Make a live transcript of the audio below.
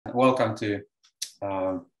welcome to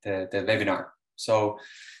the webinar. So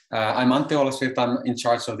I'm Aalto University. I'm in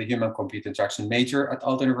charge of the human-computer interaction major at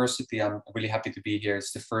Aalto University. I'm really happy to be here.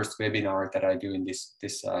 It's the first webinar that I do in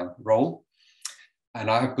this role. And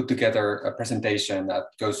I have put together a presentation that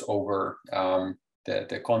goes over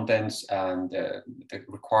the contents and the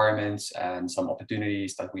requirements and some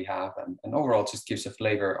opportunities that we have, and overall just gives a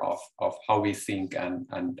flavor of how we think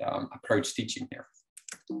and approach teaching here.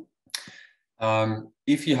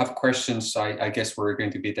 If you have questions, I guess we're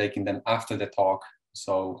going to be taking them after the talk.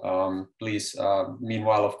 So please,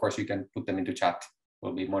 meanwhile, of course, you can put them into chat.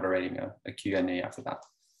 We'll be moderating a Q&A after that.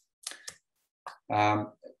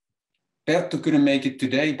 Perttu couldn't make it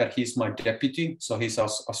today, but he's my deputy. So he's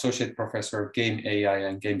Associate Professor of Game AI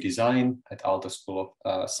and Game Design at Aalto School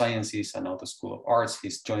of Sciences and Aalto School of Arts.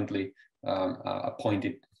 He's jointly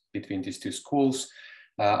appointed between these two schools.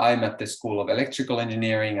 I'm at the School of Electrical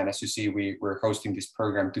Engineering, and as you see, we're hosting this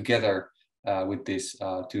program together with these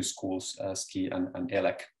two schools, SKI and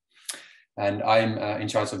ELEC. And I'm in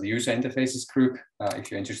charge of the user interfaces group.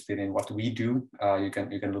 If you're interested in what we do, you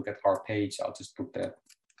can look at our page. I'll just put the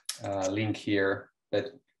link here.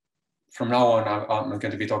 But from now on, I'm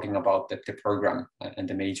going to be talking about the program and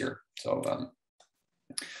the major. So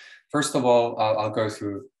first of all, I'll go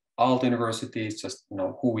through Aalto University, just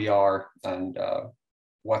who we are and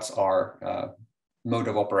what's our mode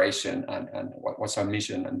of operation and what's our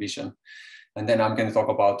mission and vision. And then I'm going to talk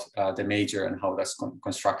about the major and how that's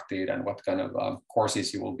constructed and what kind of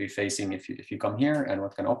courses you will be facing if you come here, and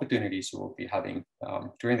what kind of opportunities you will be having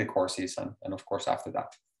during the courses and of course after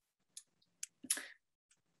that.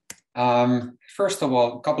 First of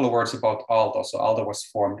all, a couple of words about Aalto. So Aalto was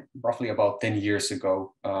formed roughly about 10 years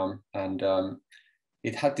ago, and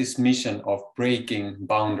it had this mission of breaking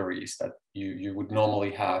boundaries that you would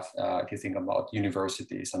normally have if you think about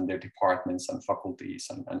universities and their departments and faculties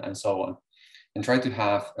and so on, and try to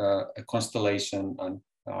have a constellation and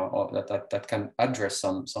that can address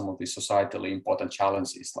some of the societally important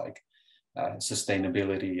challenges like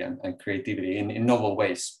sustainability and creativity in novel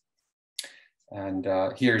ways. And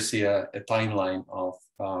here you see a timeline of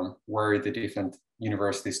where the different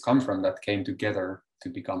universities come from that came together to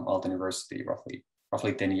become Aalto University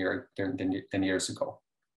roughly 10 years ago.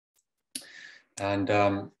 And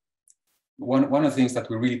one of the things that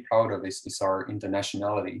we're really proud of is our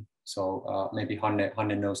internationality. So maybe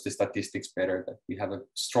Hanne knows the statistics better, that we have a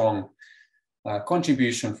strong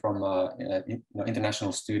contribution from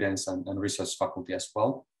international students and research faculty as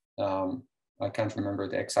well. I can't remember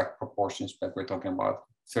the exact proportions, but we're talking about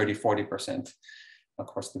 30–40%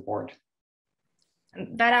 across the board.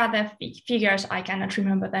 That are the figures I cannot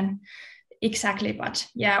remember then exactly, but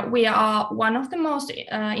yeah, we are one of the most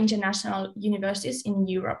international universities in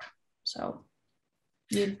Europe. So,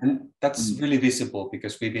 and that's really visible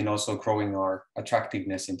because we've been also growing our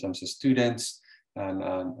attractiveness in terms of students and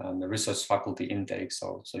the research faculty intake.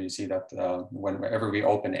 So you see that whenever we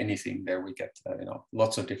open anything there, we get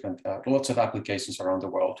lots of applications around the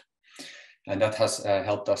world, and that has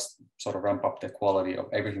helped us sort of ramp up the quality of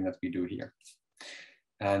everything that we do here.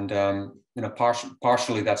 And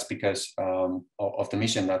partially that's because of the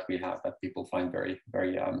mission that we have, that people find very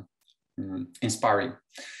inspiring.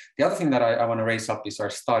 The other thing that I want to raise up is our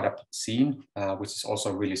startup scene, which is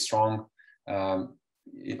also really strong.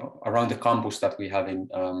 Around the campus that we have in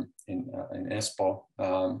Espoo,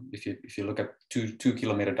 if you look at 2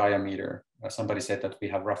 kilometer diameter, somebody said that we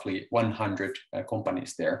have roughly 100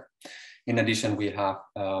 companies there. In addition, we have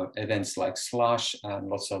events like Slush and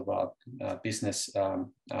lots of business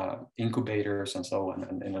incubators and so on.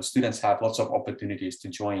 And students have lots of opportunities to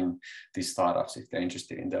join these startups if they're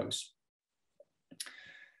interested in those.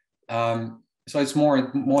 So it's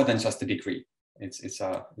more than just a degree. It's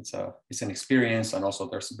an experience, and also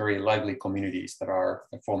there's very lively communities that are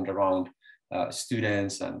formed around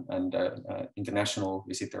students and international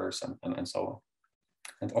visitors and so on.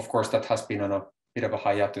 And of course, that has been on a bit of a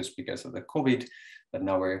hiatus because of the COVID, but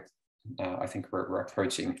now I think we're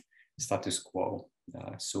approaching status quo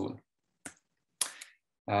soon.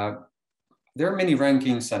 There are many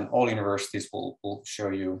rankings, and all universities will show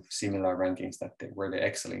you similar rankings where they're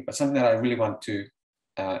excelling. But something that I really want to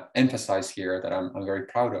emphasize here, that I'm very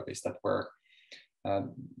proud of, is that we're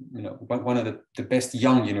one of the best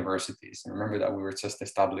young universities. And remember that we were just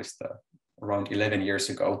established around 11 years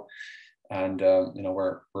ago, and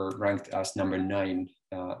we're ranked as number 9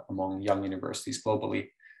 among young universities globally.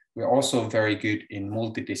 We're also very good in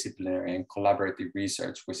multidisciplinary and collaborative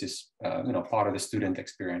research, which is part of the student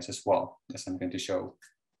experience as well, as I'm going to show.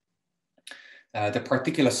 The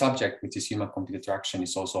particular subject, which is human-computer interaction,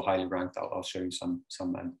 is also highly ranked. I'll show you some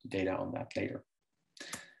data on that later.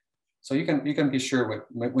 So you can be sure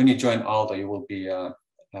when you join Aalto, you will be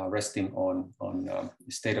resting on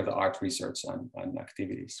state-of-the-art research and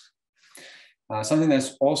activities. Something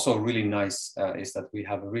that's also really nice is that we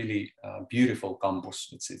have a really beautiful campus.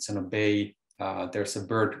 It's in a bay. There's a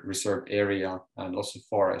bird reserve area and lots of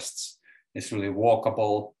forests. It's really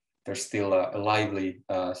walkable. There's still a lively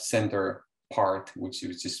center part, which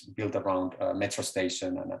is just built around a metro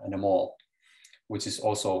station and a mall, which is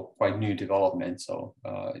also quite new development. So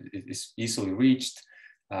it is easily reached,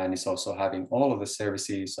 and it's also having all of the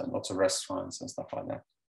services and lots of restaurants and stuff like that.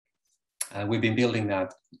 And we've been building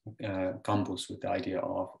that campus with the idea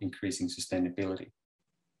of increasing sustainability.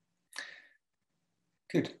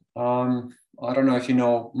 Good. I don't know if you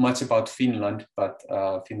know much about Finland, but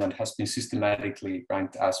Finland has been systematically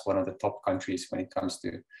ranked as one of the top countries when it comes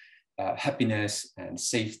to happiness and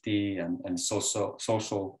safety and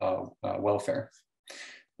social welfare.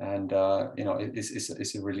 And you know,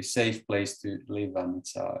 it's a really safe place to live, and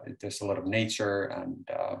there's a lot of nature, and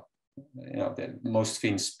you know, most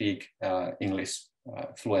Finns speak English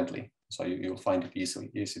fluently, so you'll find it easy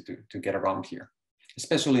to get around here,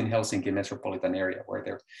 especially in Helsinki metropolitan area,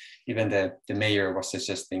 where even the mayor was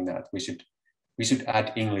suggesting that we should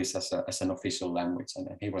add English as an official language, and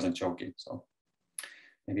he wasn't joking. So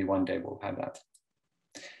maybe one day we'll have that.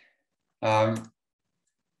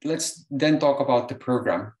 Let's then talk about the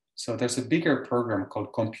program. So there's a bigger program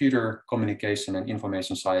called Computer, Communication and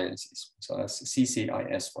Information Sciences. So that's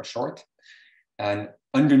CCIS for short. And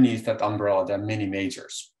underneath that umbrella, there are many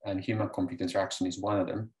majors, and human-computer interaction is one of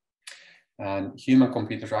them. And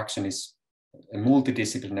human-computer interaction is a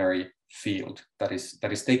multidisciplinary field that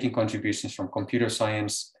is taking contributions from computer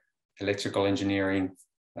science, electrical engineering,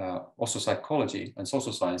 also psychology and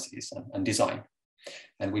social sciences and design.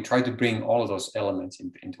 And we try to bring all of those elements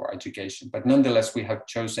into our education. But nonetheless, we have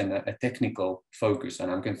chosen a technical focus,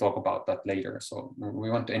 and I'm going to talk about that later. So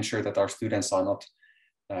we want to ensure that our students are not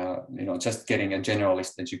you know, just getting a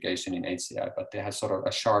generalist education in HCI, but they have sort of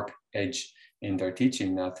a sharp edge in their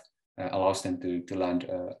teaching that allows them to land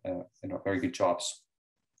you know, very good jobs.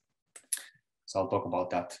 So I'll talk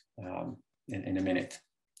about that in a minute.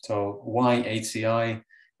 So why HCI?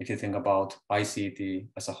 If you think about ICT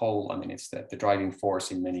as a whole, I mean, it's the driving force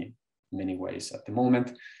in many ways at the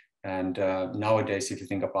moment. And nowadays, if you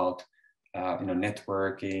think about you know,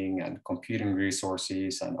 networking and computing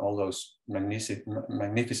resources and all those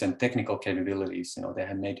magnificent technical capabilities, you know, they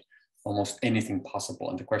have made almost anything possible.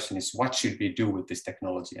 And the question is, what should we do with this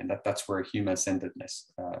technology? And that's where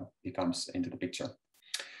human-centeredness becomes into the picture.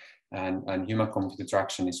 And human-computer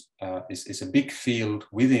interaction is a big field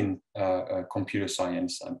within computer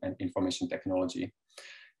science and information technology.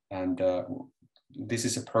 And this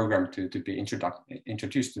is a program to be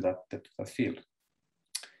introduced to that field.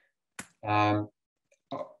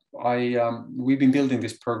 We've been building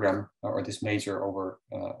this program or this major over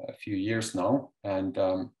a few years now. And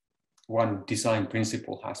one design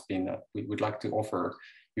principle has been that we would like to offer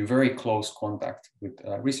you very close contact with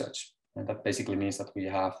research. And that basically means that we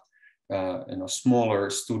have you know, smaller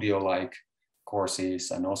studio-like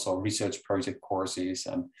courses and also research project courses,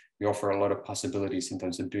 and we offer a lot of possibilities in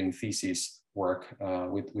terms of doing thesis work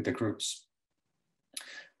with the groups.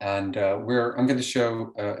 And I'm going to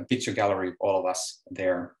show a picture gallery of all of us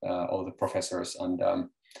there, all the professors, and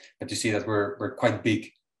but you see that we're quite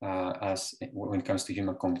big when it comes to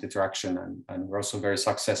human-computer interaction, and we're also very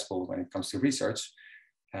successful when it comes to research,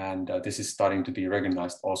 and this is starting to be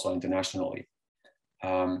recognized also internationally.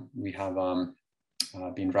 We have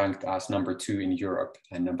been ranked as #2 in Europe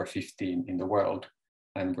and number 15 in the world,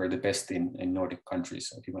 and we're the best in Nordic countries.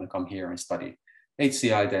 So if you want to come here and study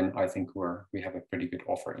HCI, then I think we have a pretty good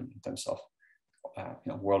offering in terms of you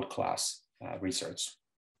know, world-class research.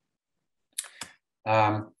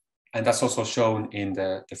 And that's also shown in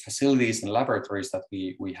the facilities and laboratories that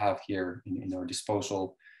we have here in our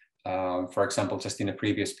disposal. For example, just in a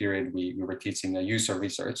previous period, we were teaching a user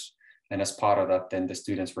research. And as part of that, then the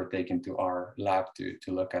students were taken to our lab to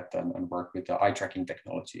look at them and work with the eye tracking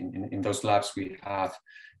technology. In those labs, we have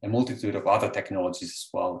a multitude of other technologies as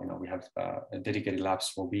well. You know, we have dedicated labs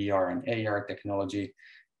for VR and AR technology.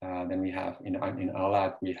 Then we have in our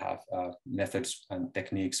lab, we have methods and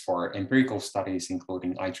techniques for empirical studies,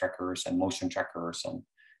 including eye trackers and motion trackers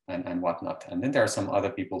and whatnot. And then there are some other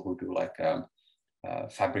people who do like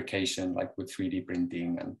fabrication, like with 3D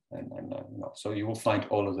printing, and you know, so you will find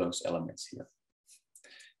all of those elements here.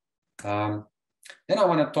 Then I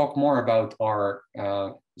want to talk more about our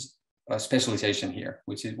specialization here,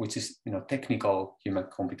 which is you know, technical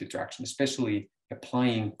human-computer interaction, especially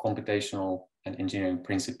applying computational and engineering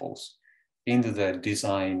principles into the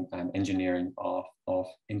design and engineering of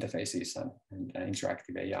interfaces and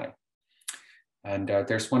interactive AI. And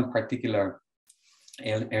there's one particular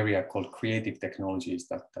area called creative technologies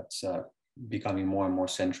that's becoming more and more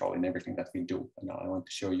central in everything that we do. And I want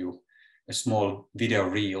to show you a small video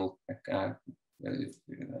reel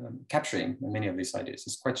capturing many of these ideas.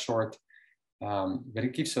 It's quite short, but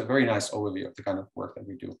it gives a very nice overview of the kind of work that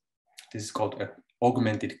we do. This is called an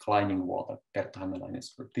augmented climbing wall that Perttu Hämäläinen's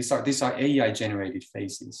group. These are AI-generated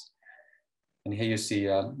faces. And here you see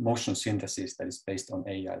motion synthesis that is based on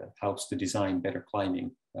AI that helps to design better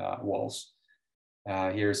climbing walls.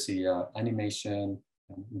 Here's the animation,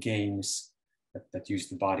 games that use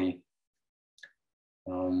the body.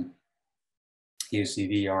 Here you see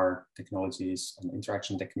VR technologies and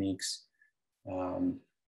interaction techniques.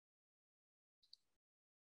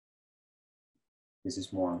 This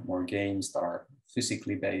is more games that are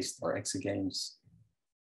physically based or exogames.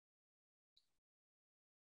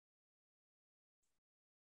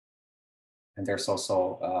 And there's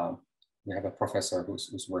also, we have a professor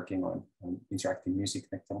who's working on interactive music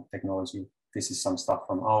technology. This is some stuff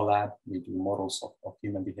from our lab. We do models of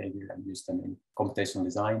human behavior and use them in computational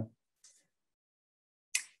design.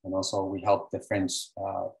 And also we help the French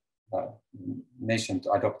nation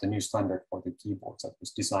to adopt a new standard for the keyboards that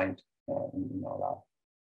was designed in our lab.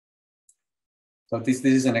 So this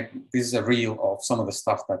is a reel of some of the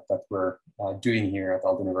stuff that we're doing here at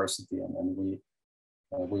Aalto University, and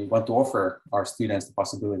we want to offer our students the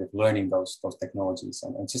possibility of learning those technologies.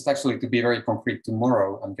 And just actually to be very concrete,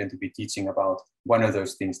 tomorrow I'm going to be teaching about one of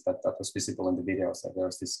those things that was visible in the video. So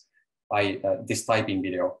there's this typing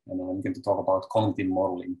video, and I'm going to talk about cognitive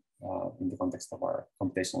modeling in the context of our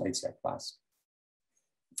computational HCI class.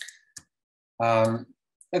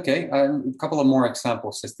 Okay, a couple of more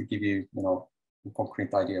examples just to give you, a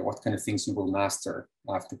concrete idea what kind of things you will master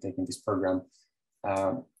after taking this program.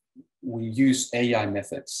 We use AI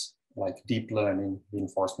methods like deep learning,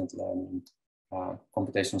 reinforcement learning,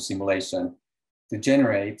 computational simulation to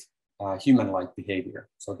generate human-like behavior.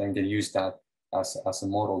 So then they use that as a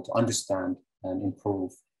model to understand and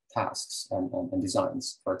improve tasks and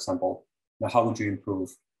designs. For example, how would you improve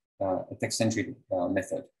a text-centric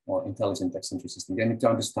method or intelligent text-centric system? You need to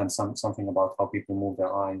understand something about how people move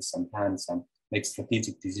their eyes and hands and make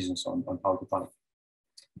strategic decisions on how to type.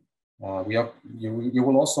 You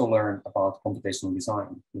will also learn about computational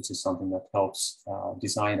design, which is something that helps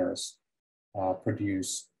designers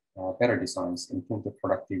produce better designs, improve their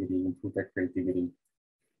productivity, improve their creativity.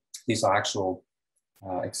 These are actual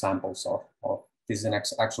examples of this is an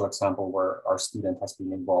actual example where our student has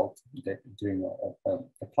been involved doing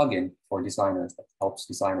a plugin for designers that helps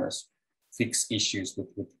designers fix issues with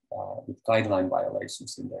guideline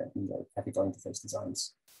violations in their graphical interface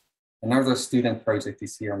designs. Another student project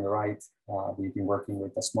is here on the right. We've been working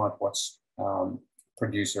with a smartwatch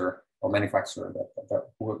producer or manufacturer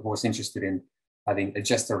who was interested in having a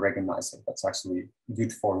gesture recognizer that's actually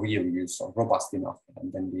good for real use or robust enough.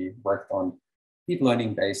 And then we worked on deep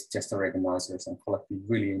learning-based gesture recognizers and collected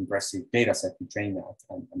really impressive data set to train that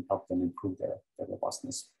and help them improve their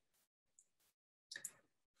robustness.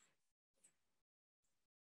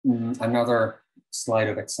 Another slide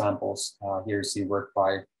of examples. Here you see work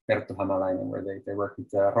by Perttu Hämäläinen, where they work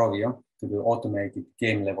with Rovio to do automated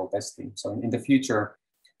game level testing. So in the future,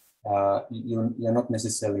 you're not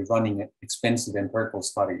necessarily running expensive empirical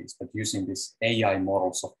studies, but using these AI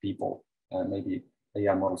models of people, maybe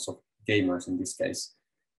AI models of gamers in this case,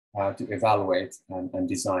 to evaluate and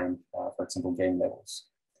design, for example, game levels.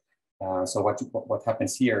 So what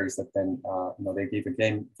happens here is that then they give a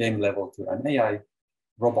game level to an AI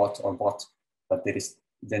robot or bot that is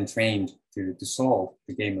then trained to solve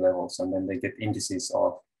the game levels, and then they get indices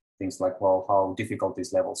of things like, well, how difficult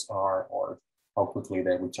these levels are, or how quickly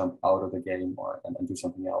they would jump out of the game and do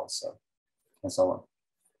something else, and so on.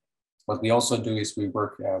 What we also do is we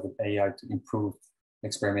work with AI to improve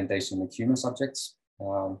experimentation with human subjects.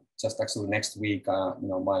 Just actually next week,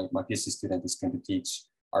 my PhD student is going to teach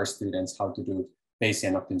our students how to do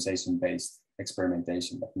Bayesian optimization-based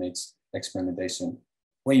experimentation that makes experimentation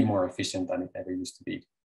way more efficient than it ever used to be.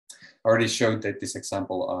 I already showed that this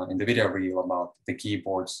example in the video reel about the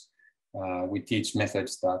keyboards. We teach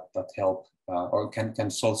methods that help or can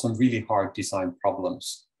solve some really hard design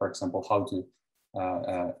problems. For example, how to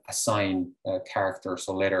assign characters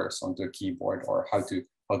or letters onto a keyboard, or how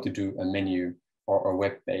to do a menu or a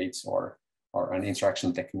web page or an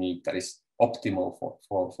interaction technique that is optimal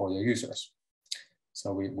for your users.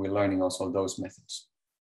 So we're learning also those methods.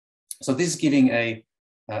 So this is giving an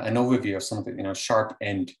overview of some of the sharp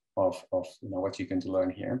end of what you can learn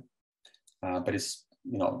here, but it's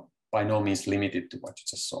by no means limited to what you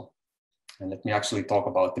just saw. And let me actually talk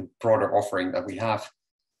about the broader offering that we have.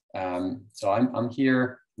 So I'm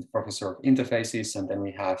here, the professor of interfaces, and then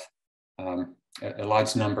we have a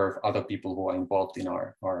large number of other people who are involved in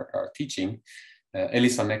our teaching.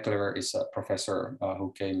 Elisa Meckler is a professor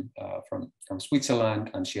who came from Switzerland,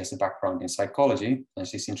 and she has a background in psychology, and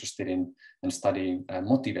she's interested in studying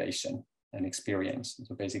motivation and experience.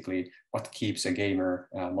 So basically, what keeps a gamer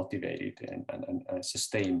motivated and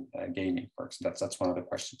sustain gaming. For example, that's one of the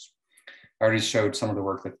questions. I already showed some of the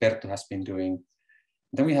work that Perttu has been doing.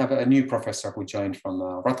 Then we have a new professor who joined from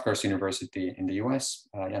Rutgers University in the US,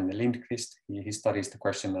 Janne Lindqvist. He studies the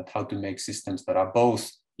question of how to make systems that are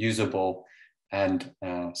both usable and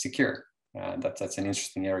secure. That's an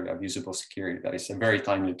interesting area of usable security. That is a very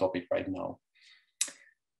timely topic right now.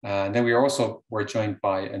 And then we're joined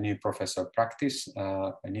by a new professor of practice,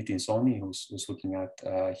 Nitin Soni, who's looking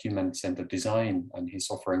at human-centered design, and he's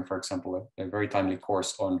offering, for example, a very timely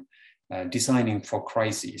course on designing for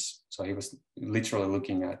crises. So he was literally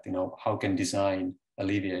looking at, how can design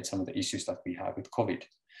alleviate some of the issues that we have with COVID,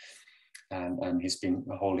 and he's been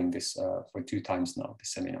holding this for 2 times now,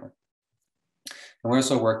 this seminar. And we're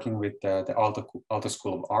also working with the Aalto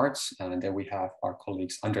School of Arts, and there we have our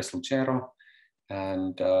colleagues Andres Lucero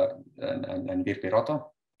and Virpi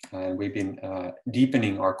Roto, and we've been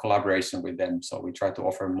deepening our collaboration with them. So we try to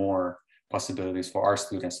offer more possibilities for our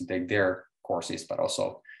students to take their courses, but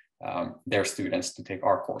also their students to take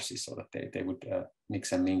our courses, so that they would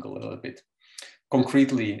mix and mingle a little bit.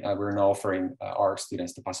 Concretely, we're now offering our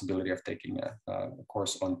students the possibility of taking a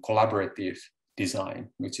course on collaborative design,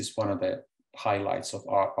 which is one of the highlights of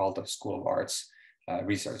our Aalto School of Arts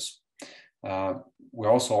research.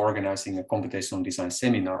 We're also organizing a computational design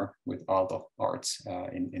seminar with Aalto Arts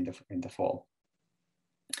in the fall.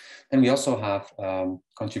 Then we also have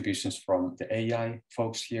contributions from the AI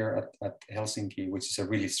folks here at Helsinki, which is a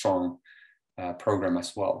really strong program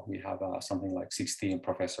as well. We have something like 16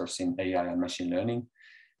 professors in AI and machine learning,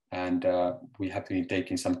 and we have been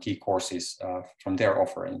taking some key courses from their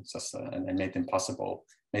offerings and made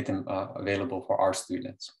them available for our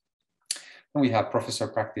students. And we have professor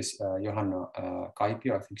of practice Johanna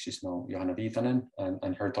Kaipio, I think she's now Johanna Viitanen,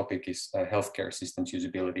 and her topic is healthcare systems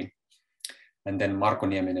usability. And then Marko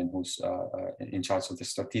Nieminen, who's in charge of the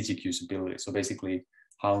strategic usability. So basically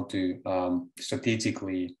how to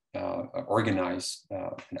strategically organize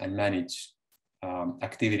and manage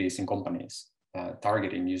activities in companies,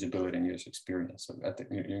 targeting usability and user experience. So that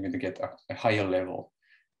you're going to get a higher level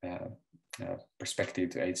perspective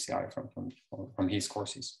to HCI from his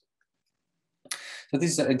courses. So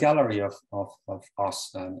this is a gallery of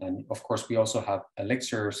us, and of course we also have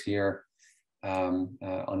lecturers here,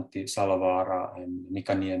 Antti Salavaara and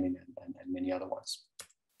Mika Nieminen and many other ones.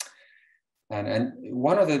 And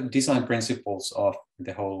one of the design principles of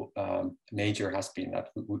the whole major has been that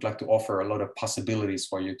we would like to offer a lot of possibilities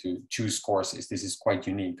for you to choose courses. This is quite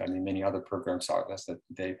unique. I mean, many other programs are that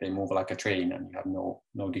they move like a train and you have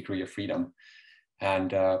no degree of freedom.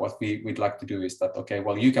 And what we'd like to do is that, okay,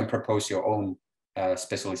 well, you can propose your own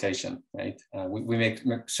specialization, right? We make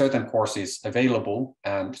certain courses available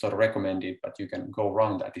and sort of recommended, but you can go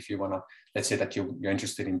around that if you want to. Let's say that you're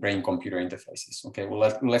interested in brain-computer interfaces. Okay,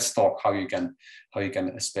 well let's talk how you can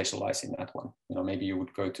specialize in that one. Maybe you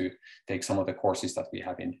would go to take some of the courses that we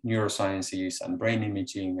have in neurosciences and brain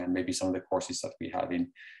imaging, and maybe some of the courses that we have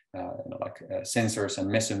in like sensors and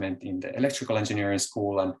measurement in the electrical engineering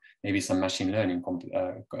school, and maybe some machine learning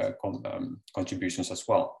contributions as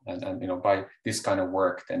well. And by this kind of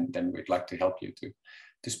work, then we'd like to help you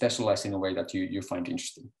to specialize in a way that you find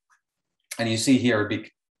interesting. And you see here a big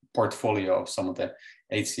portfolio of some of the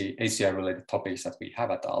HCI related topics that we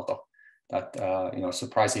have at Aalto that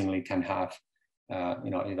surprisingly can have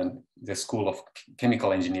even the School of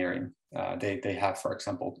Chemical Engineering. They have, for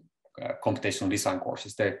example, computational design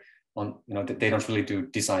courses. They don't really do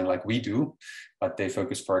design like we do, but they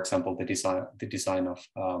focus, for example, the design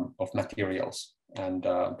of materials. And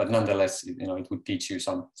but nonetheless, it would teach you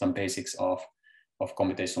some basics of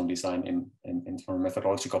computational design from a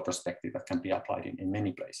methodological perspective that can be applied in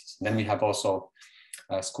many places. And then we have also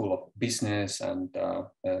a School of Business and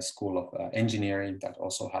a School of Engineering that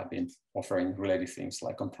also have been offering related things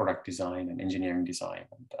like on product design and engineering design.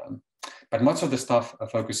 But much of the stuff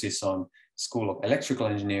focuses on School of Electrical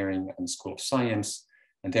Engineering and School of Science.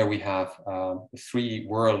 And there we have 3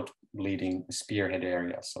 world-leading spearhead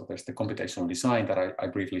areas. So there's the computational design that I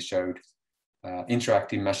briefly showed,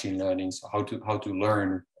 interactive machine learning, so how to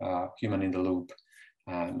learn human in the loop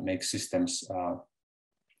and make systems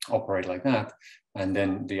operate like that. And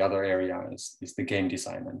then the other area is the game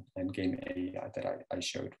design and game AI that I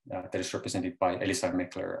showed, that is represented by Elisa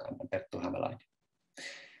Meckler and Perttu Hämäläinen.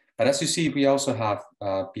 But as you see, we also have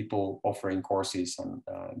people offering courses and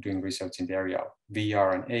doing research in the area of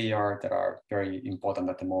VR and AR that are very important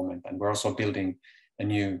at the moment. And we're also building a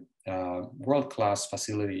new world-class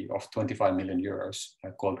facility of 25 million euros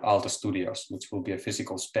called Aalto Studios, which will be a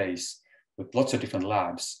physical space with lots of different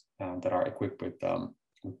labs that are equipped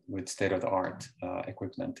with state-of-the-art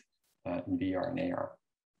equipment in VR and AR.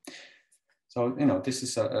 So, you know, this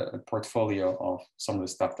is a portfolio of some of the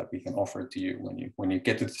stuff that we can offer to you when you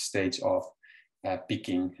get to the stage of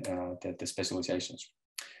picking the specializations.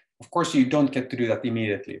 Of course, you don't get to do that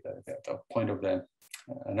immediately. The point of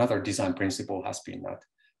another design principle has been that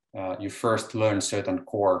you first learn certain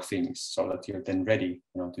core things so that you're then ready,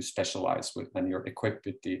 you know, to specialize with, and you're equipped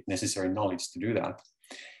with the necessary knowledge to do that.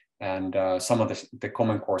 And some of the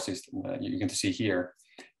common courses you can see here.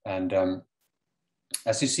 And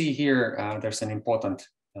as you see here, there's an important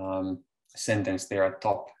sentence there at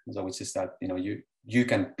top, so which is that, you know, you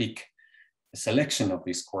can pick a selection of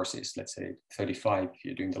these courses, let's say 35 if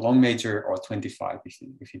you're doing the long major, or 25 if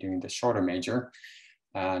you're doing the shorter major.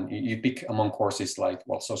 And you pick among courses like,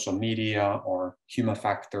 well, social media or human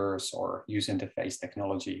factors or user interface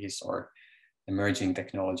technologies or emerging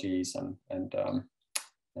technologies, and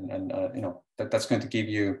you know, that's going to give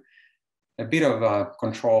you a bit of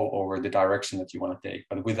control over the direction that you want to take,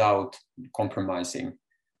 but without compromising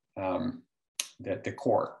the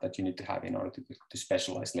core that you need to have in order to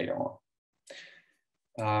specialize later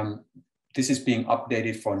on. This is being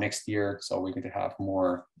updated for next year, so we're going to have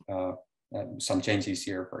more some changes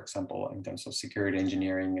here, for example, in terms of security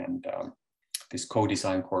engineering and this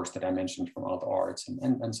co-design course that I mentioned from Aalto Arts,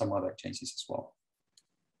 and some other changes as well.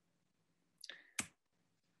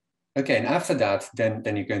 Okay, and after that, then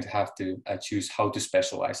you're going to have to choose how to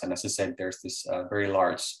specialize. And as I said, there's this very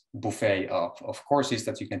large buffet of courses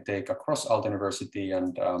that you can take across Aalto University.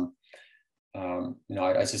 And you know,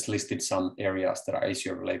 I just listed some areas that are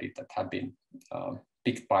ASIO related that have been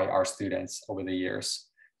picked by our students over the years.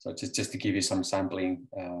 So just to give you some sampling,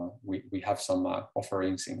 we have some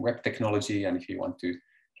offerings in web technology. And if you want to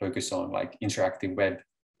focus on like interactive web,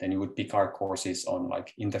 then you would pick our courses on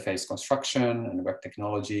like interface construction and web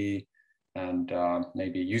technology, and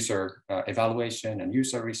maybe user evaluation and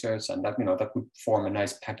user research. And that, you know, that would form a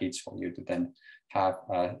nice package for you to then have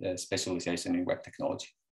a specialization in web technology.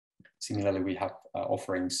 Similarly, we have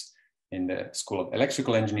offerings in the School of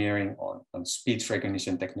Electrical Engineering on speech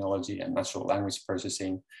recognition technology and natural language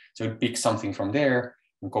processing. So pick something from there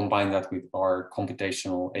and combine that with our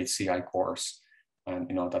computational HCI course. And,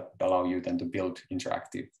 you know, that allow you then to build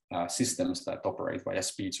interactive systems that operate via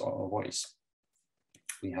speech or voice.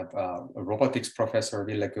 We have a robotics professor,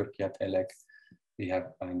 Ville Kyrki at ELEC. We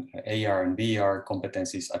have an AR and VR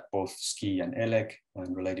competencies at both SKI and ELEC,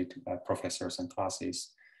 and related professors and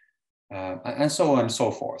classes, and so on and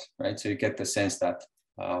so forth, right? So you get the sense that,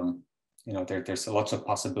 you know, there's lots of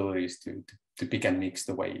possibilities to pick and mix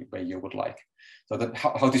the way you would like. So that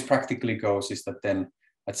how this practically goes is that then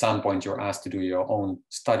at some point you're asked to do your own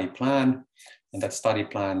study plan, and that study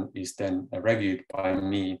plan is then reviewed by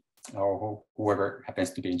me or whoever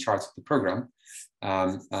happens to be in charge of the program,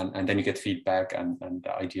 and then you get feedback and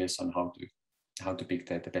ideas on how to pick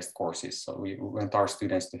the best courses. So we want our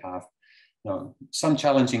students to have, you know, some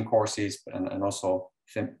challenging courses and also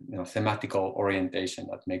thematical orientation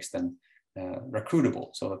that makes them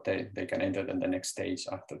recruitable, so that they can enter in the next stage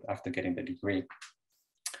after getting the degree.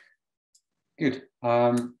 Good.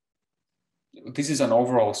 This is an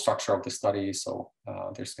overall structure of the study. So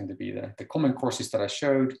there's going to be the common courses that I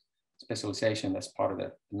showed, specialization as part of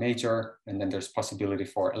the major, and then there's possibility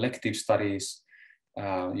for elective studies.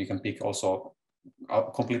 You can pick also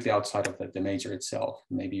completely outside of the major itself.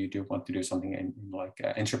 Maybe you do want to do something in like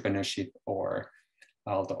entrepreneurship or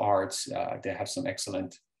Aalto Arts. They have some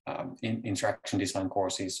excellent interaction design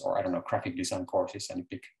courses, or I don't know, graphic design courses, and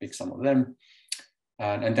you pick some of them.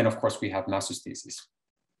 And then, of course, we have master's thesis,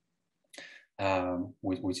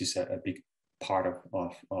 which is a big part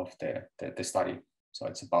of the study. So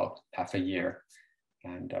it's about half a year.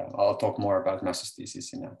 And I'll talk more about master's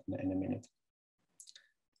thesis in a minute.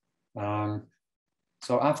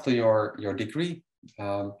 So after your degree,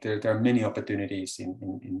 there are many opportunities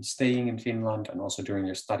in staying in Finland, and also during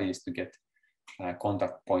your studies to get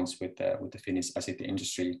contact points with the Finnish ICT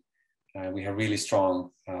industry. We have really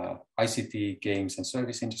strong ICT, games, and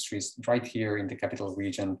service industries right here in the capital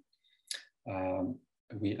region.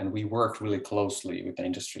 We work really closely with the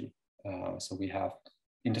industry. So we have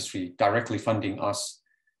industry directly funding us,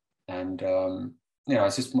 and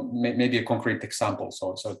it's just maybe a concrete example.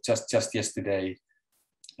 So just yesterday,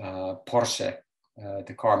 Porsche,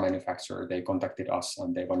 the car manufacturer, they contacted us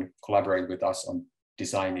and they want to collaborate with us on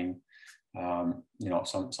designing,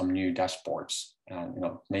 some new dashboards, and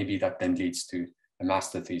maybe that then leads to a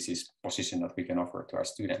master thesis position that we can offer to our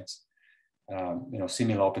students.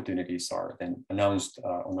 Similar opportunities are then announced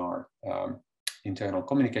on our internal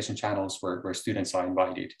communication channels where students are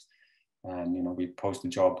invited, and we post the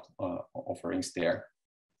job offerings there.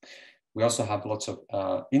 We also have lots of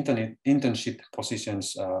internship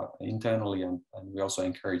positions internally, and we also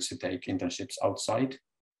encourage to take internships outside.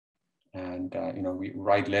 And we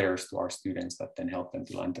write letters to our students that then help them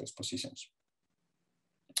to land those positions.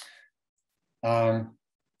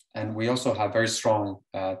 And we also have very strong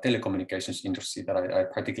telecommunications industry that I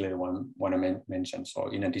particularly want to mention. So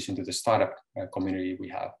in addition to the startup community, we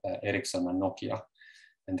have Ericsson and Nokia,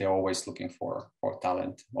 and they're always looking for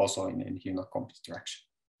talent, also in human-computer interaction.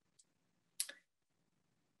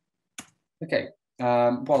 Okay,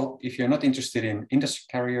 well, if you're not interested in industry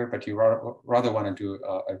career, but you rather want to do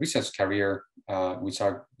a research career, which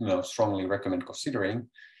I strongly recommend considering,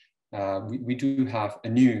 we do have a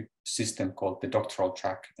new system called the doctoral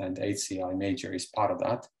track, and HCI major is part of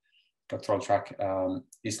that. Doctoral track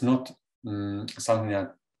is not something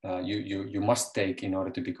that you must take in order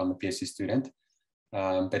to become a PhD student,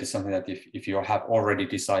 but it's something that if you have already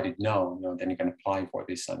decided no, then you can apply for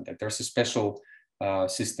this. And there's a special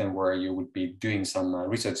system where you would be doing some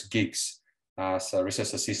research gigs as a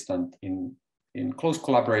research assistant in close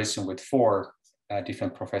collaboration with 4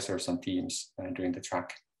 different professors and teams during the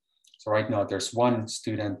track. So right now there's 1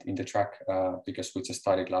 student in the track because we just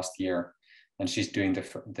started last year, and she's doing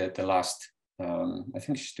the last, I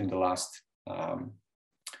think she's doing the last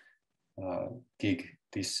gig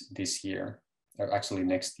this year, or actually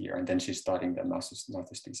next year, and then she's starting the master's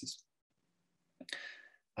thesis.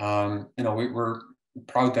 We're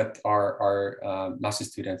proud that our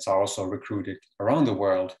master's students are also recruited around the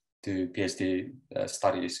world to PhD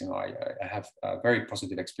studies. I have very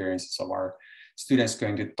positive experiences of our students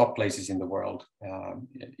going to top places in the world,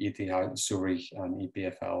 ETH Zurich and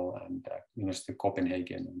EPFL and University of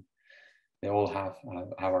Copenhagen. And they all have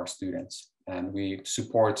our students, and we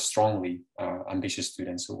support strongly ambitious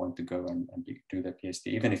students who want to go and do their PhD,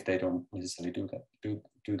 even if they don't necessarily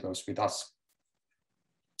do those with us.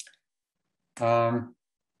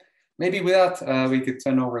 Maybe with that, we could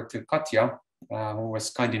turn over to Katja, who was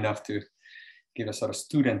kind enough to give a sort of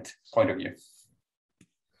student point of view.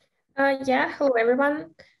 Yeah, hello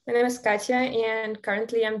everyone. My name is Katja, and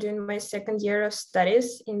currently I'm doing my 2nd year of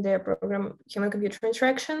studies in the program Human-Computer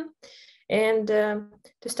Interaction. And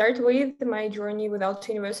to start with, my journey with Aalto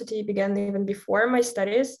University began even before my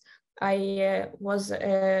studies. I was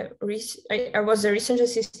a research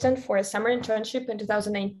assistant for a summer internship in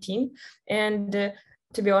 2019, and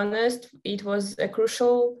to be honest, it was a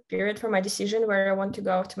crucial period for my decision where I want to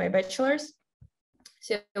go after my bachelor's.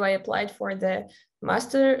 So I applied for the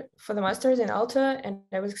master's in Aalto, and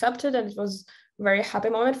I was accepted, and it was a very happy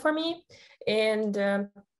moment for me. And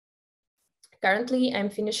currently I'm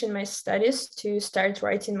finishing my studies to start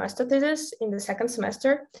writing master thesis in the 2nd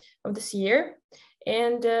semester of this year.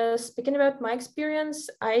 And speaking about my experience,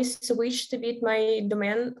 I switched a bit my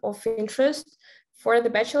domain of interest. For the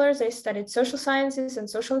bachelor's, I studied social sciences and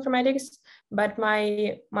social informatics, but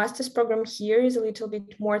my master's program here is a little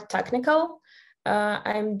bit more technical.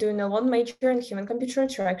 I'm doing a law major in human-computer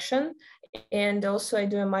interaction, and also I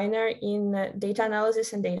do a minor in data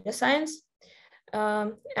analysis and data science.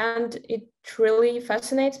 And it really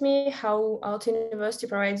fascinates me how Aalto University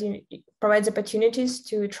provides opportunities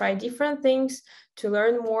to try different things, to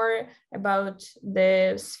learn more about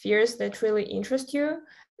the spheres that really interest you.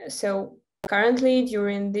 So currently,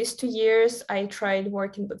 during these 2 years, I tried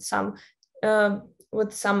working with some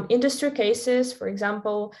industry cases. For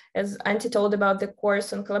example, as Antti told about the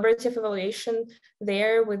course on collaborative evaluation,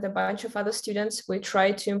 there with a bunch of other students, we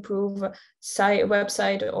tried to improve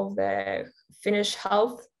website of the Finnish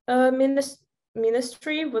health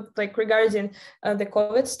ministry with regarding the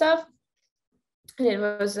COVID stuff. And it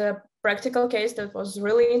was a practical case that was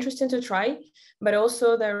really interesting to try, but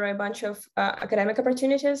also there are a bunch of academic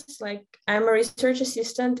opportunities. Like I'm a research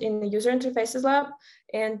assistant in the user interfaces lab,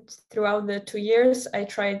 and throughout the 2 years, I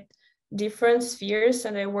tried different spheres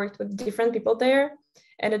and I worked with different people there.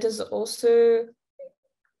 And it is also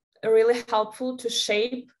really helpful to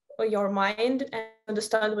shape your mind and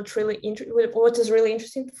understand what is really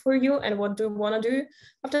interesting for you and what do you want to do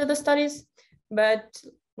after the studies. But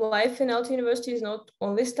life in Aalto University is not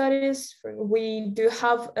only studies. We do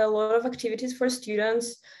have a lot of activities for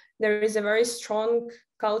students. There is a very strong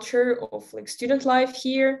culture of like student life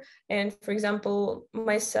here. And for example,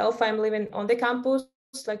 myself, I'm living on the campus.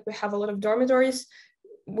 Like we have a lot of dormitories,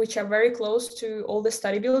 which are very close to all the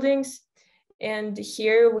study buildings. And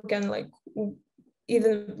here we can like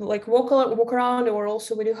even like walk around, or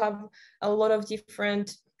also we do have a lot of different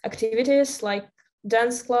activities like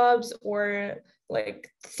dance clubs or like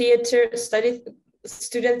theater,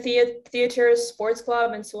 student theaters, sports club,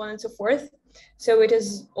 and so on and so forth. So it is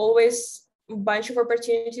always a bunch of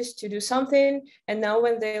opportunities to do something. And now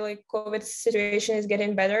when the like COVID situation is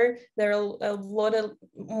getting better, there are a lot of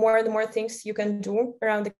more and more things you can do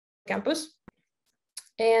around the campus.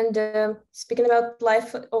 And speaking about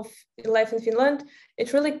life in Finland,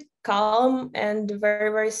 it's really calm and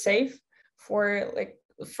very, very safe for like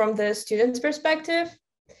from the student's perspective.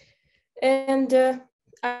 And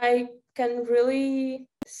I can really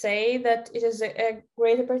say that it is a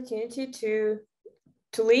great opportunity to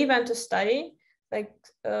live and to study. Like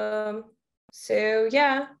so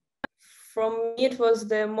yeah, from me it was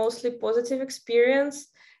the mostly positive experience.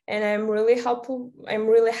 And I'm really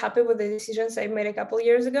happy with the decisions I made a couple of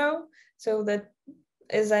years ago, so that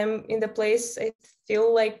as I'm in the place I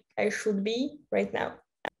feel like I should be right now.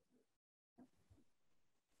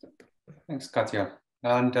 Thanks, Katja.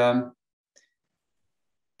 And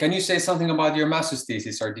can you say something about your master's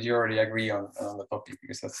thesis, or did you already agree on the topic?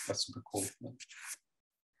 Because that's super cool.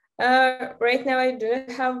 Right now I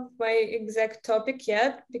don't have my exact topic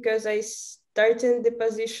yet, because I started the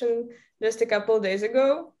position just a couple of days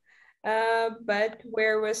ago. But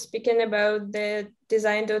where we're speaking about the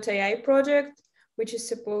design.ai project, which is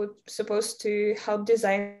supposed to help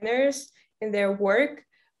designers in their work.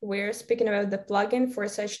 We're speaking about the plugin for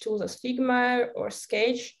such tools as Figma or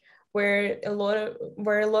Sketch, where a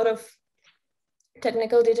lot of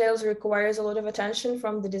technical details requires a lot of attention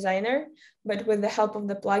from the designer. But with the help of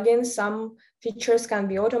the plugin, some features can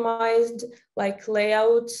be automized, like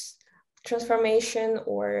layouts, transformation,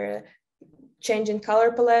 or changing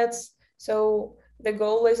color palettes. So the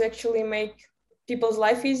goal is actually make people's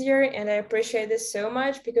life easier. And I appreciate this so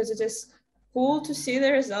much, because it is cool to see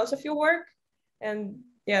the results of your work. And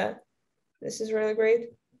yeah, this is really great.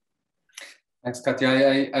 Thanks,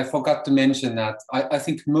 Katja. I forgot to mention that I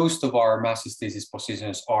think most of our master's thesis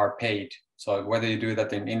positions are paid. So whether you do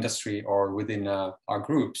that in industry or within our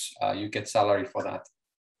groups, you get salary for that.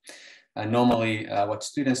 And normally what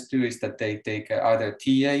students do is that they take either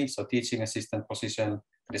TA, so teaching assistant position,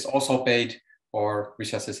 that is also paid, or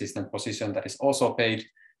research assistant position that is also paid,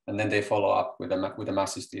 and then they follow up with a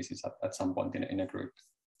master's thesis at some point in a group.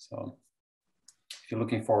 So if you're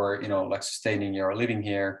looking for, like sustaining your living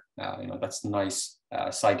here, that's nice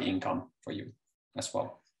side income for you as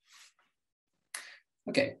well.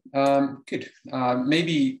 Okay, good.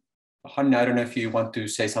 Maybe Hanne, I don't know if you want to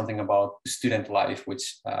say something about student life,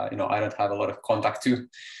 which I don't have a lot of contact to,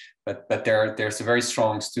 but there's a very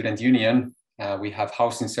strong student union. We have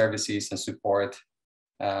housing services and support.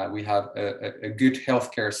 We have a good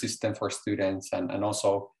healthcare system for students, and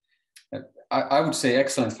also I would say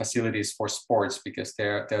excellent facilities for sports, because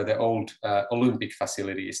they're the old Olympic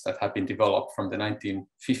facilities that have been developed from the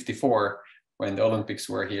 1954 when the Olympics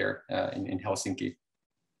were here in Helsinki.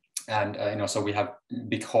 And so we have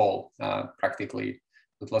big hall practically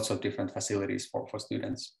with lots of different facilities for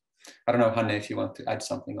students. I don't know, Hanne, if you want to add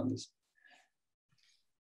something on this.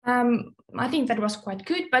 I think that was quite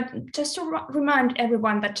good, but just to remind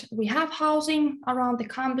everyone that we have housing around the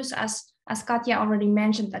campus, as Katja already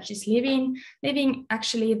mentioned, that she's living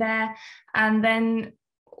actually there. And then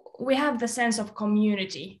we have the sense of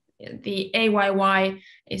community. The AYY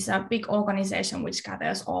is a big organization which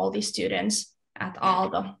gathers all the students at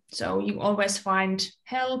Aalto. So you always find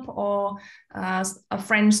help or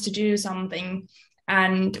friends to do something.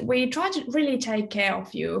 And we try to really take care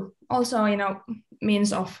of you. Also,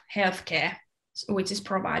 means of healthcare, which is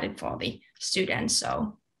provided for the students.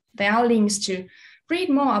 So there are links to read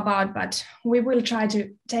more about, but we will try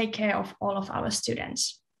to take care of all of our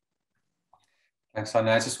students. Thanks, Hanne.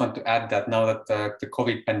 I just want to add that now that the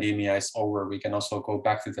COVID pandemic is over, we can also go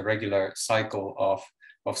back to the regular cycle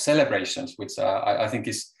of celebrations, which I think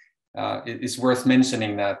is worth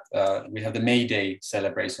mentioning, that we have the May Day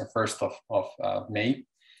celebration, 1st of May,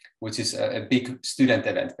 which is a big student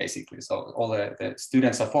event, basically. So all the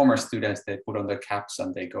students are former students, they put on their caps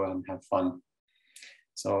and they go and have fun.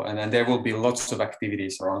 So, and then there will be lots of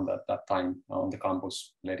activities around that time on the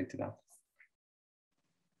campus related to that.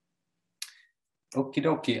 Okie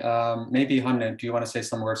dokie. Maybe Hanne, do you want to say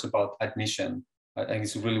some words about admission? I think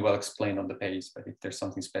it's really well explained on the page, but if there's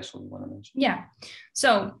something special you want to mention. Yeah,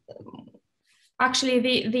 so Actually,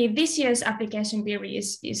 this year's application period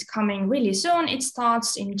is coming really soon. It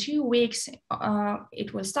starts in 2 weeks.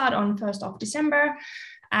 It will start on 1st of December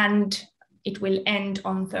and it will end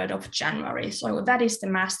on 3rd of January. So that is the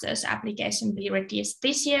master's application period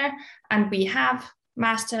this year. And we have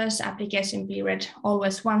master's application period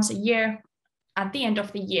always once a year at the end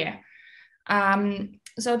of the year.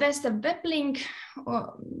 So there's the web link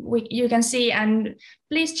you can see, and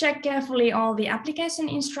please check carefully all the application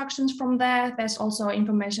instructions from there. There's also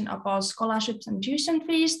information about scholarships and tuition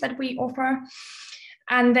fees that we offer,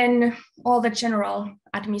 and then all the general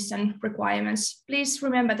admission requirements. Please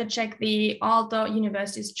remember to check the Aalto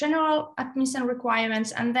University's general admission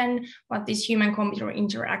requirements, and then what this human-computer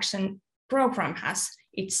interaction program has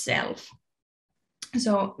itself.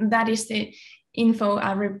 So that is the info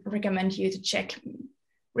I recommend you to check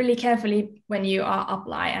really carefully when you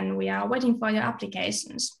apply, and we are waiting for your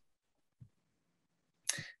applications.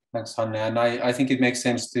 Thanks, Hanne. And I think it makes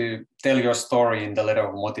sense to tell your story in the letter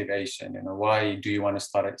of motivation. You know, why do you want to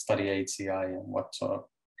study HCI, and what sort of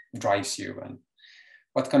drives you, and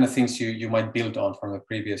what kind of things you might build on from the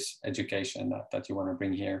previous education that you want to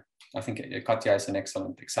bring here. I think Katja is an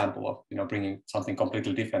excellent example of, you know, bringing something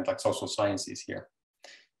completely different like social sciences here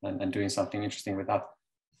and doing something interesting with that.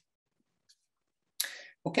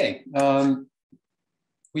 Okay,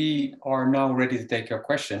 we are now ready to take your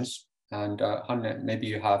questions. And Hanne, maybe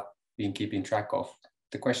you have been keeping track of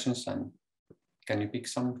the questions, and can you pick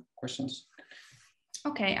some questions?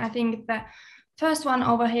 Okay, I think the first one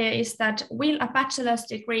over here is that will a bachelor's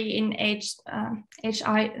degree in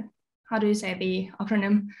HI, how do you say the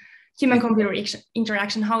acronym? Human-computer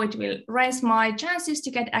interaction, how it will raise my chances to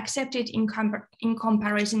get accepted in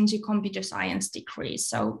comparison to computer science degrees.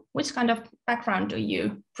 So which kind of background do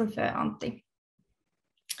you prefer, Antti?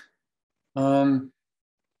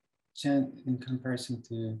 In comparison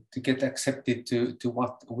to get accepted to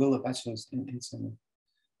what will a bachelor's in something?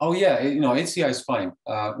 Oh yeah, you know, HCI is fine.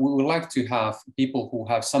 We would like to have people who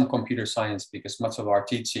have some computer science, because much of our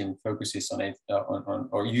teaching focuses on it,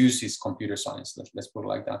 or uses computer science. Let's put it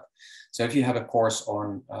like that. So if you have a course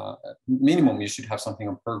on minimum, you should have something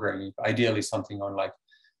on programming. Ideally, something on like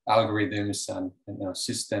algorithms and you know,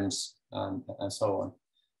 systems and so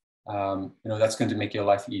on. You know, that's going to make your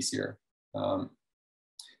life easier.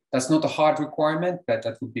 That's not a hard requirement, but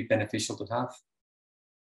that would be beneficial to have.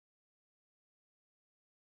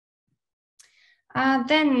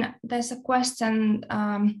 Then there's a question,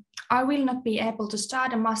 I will not be able to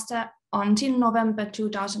start a master until November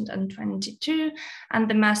 2022, and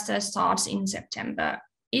the master starts in September.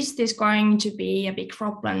 Is this going to be a big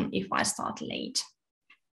problem if I start late?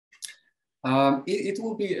 It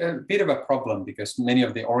will be a bit of a problem, because many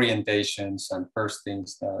of the orientations and first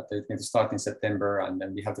things, they're going to start in September, and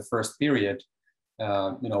then we have the first period,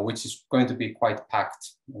 you know, which is going to be quite packed.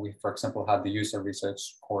 We, for example, had the user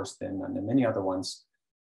research course then, and then many other ones.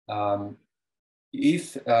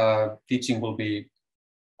 If teaching will be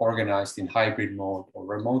organized in hybrid mode or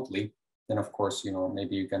remotely, then of course, you know,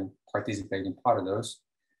 maybe you can participate in part of those.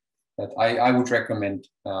 But I would recommend,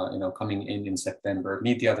 you know, coming in September,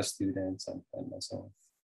 meet the other students, and so on.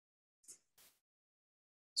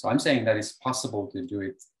 So I'm saying that it's possible to do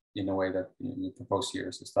it in a way that you propose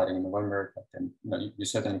here, so starting in November, but then you know, you're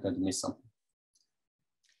certainly going to miss something.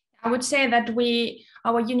 I would say that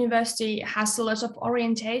our university has a lot of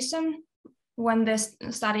orientation when the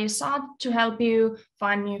studies start to help you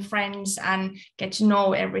find new friends and get to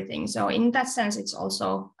know everything. So in that sense, it's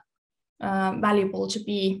also valuable to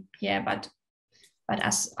be here, but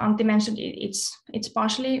as Antti mentioned, it's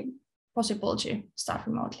partially possible to start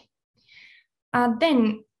remotely.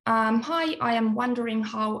 Then, hi, I am wondering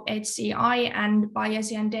how HCI and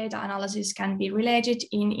Bayesian data analysis can be related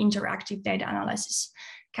in interactive data analysis.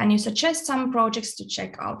 Can you suggest some projects to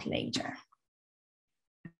check out later?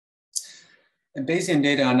 Bayesian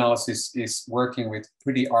data analysis is working with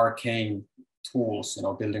pretty arcane tools, you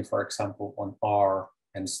know, building, for example, on R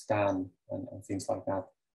and Stan and things like that.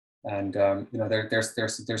 And you know,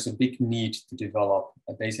 there's a big need to develop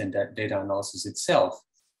a Bayesian data analysis itself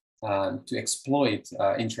to exploit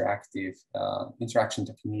interaction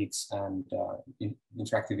techniques and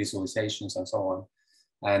interactive visualizations and so on.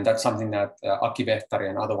 And that's something that Aki Vehtari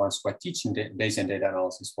and other ones who are teaching Bayesian data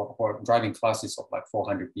analysis for driving classes of like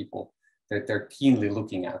 400 people, they're keenly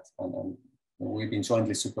looking at. And we've been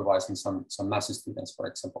jointly supervising some master students, for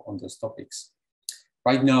example, on those topics.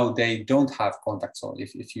 Right now, they don't have contact. So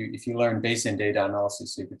if you learn Bayesian data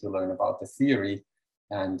analysis, you get to learn about the theory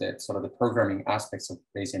and sort of the programming aspects of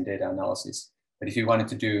Bayesian data analysis. But if you wanted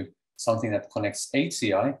to do something that connects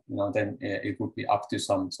HCI, you know, then it would be up to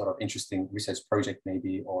some sort of interesting research project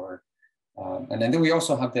maybe, or And then we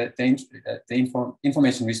also have the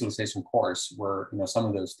information visualization course where some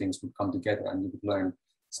of those things would come together and you would learn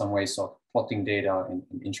some ways of plotting data in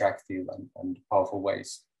interactive and powerful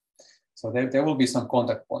ways. So there will be some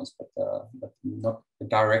contact points, but not a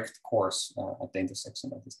direct course at the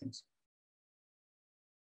intersection of these things.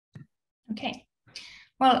 Okay.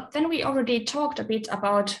 Well, then we already talked a bit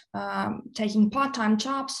about taking part-time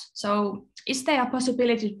jobs. So is there a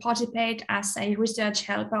possibility to participate as a research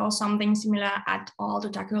helper or something similar at Aalto to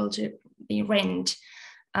tackle to the rent?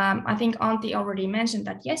 I think Antti already mentioned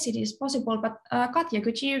that, yes, it is possible, but Katja,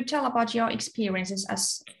 could you tell about your experiences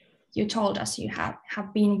as you told us you have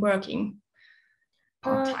been working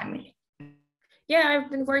part-time? Yeah,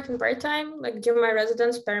 I've been working part-time, like during my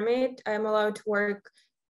residence permit, I'm allowed to work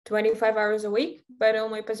 25 hours a week, but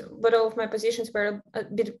all of my positions were a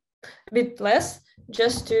bit less,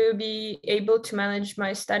 just to be able to manage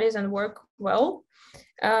my studies and work well.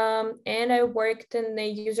 And I worked in the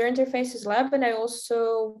user interfaces lab, and I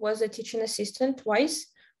also was a teaching assistant twice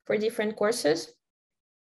for different courses.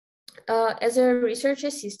 As a research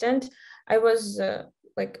assistant, I was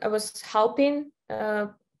helping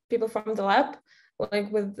people from the lab,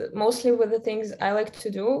 like mostly with the things I like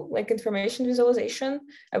to do, like information visualization.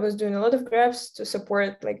 I was doing a lot of graphs to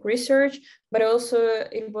support like research, but also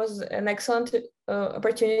it was an excellent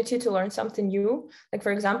opportunity to learn something new. Like,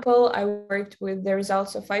 for example, I worked with the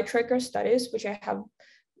results of eye tracker studies, which I have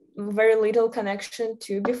very little connection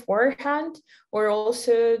to beforehand, or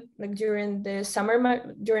also like during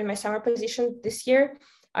my summer position this year,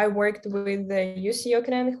 I worked with Jussi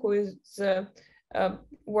Jokinen, who is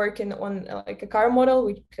working on like a car model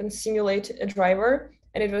which can simulate a driver,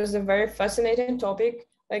 and it was a very fascinating topic.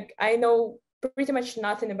 Like, I know pretty much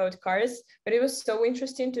nothing about cars, but it was so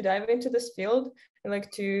interesting to dive into this field and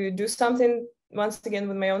like to do something once again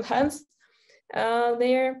with my own hands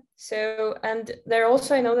there. So, and there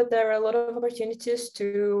also, I know that there are a lot of opportunities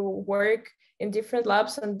to work in different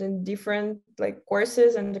labs and in different like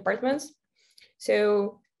courses and departments.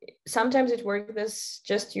 So sometimes it works as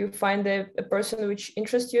just you find a person which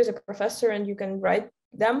interests you as a professor, and you can write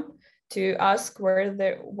them to ask where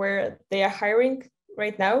they are hiring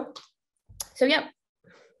right now. So yeah.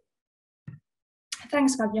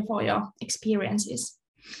 Thanks, Katja, for your experiences.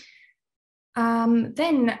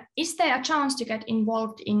 Then, is there a chance to get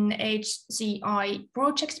involved in HCI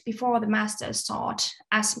projects before the masters start,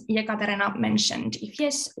 as Ekaterina mentioned? If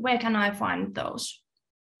yes, where can I find those?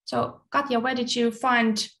 So, Katja, where did you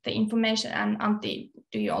find the information? And Antti,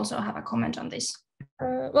 do you also have a comment on this?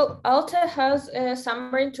 Well, Aalto has a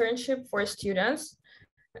summer internship for students,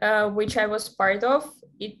 which I was part of.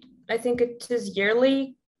 I think it is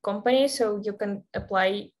yearly company, so you can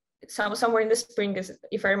apply somewhere in the spring,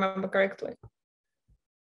 if I remember correctly.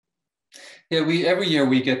 Yeah, every year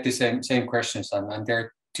we get the same questions, and there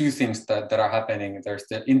are two things that are happening. There's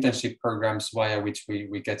the internship programs via which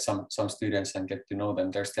we get some students and get to know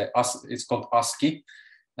them. There's it's called ASCII,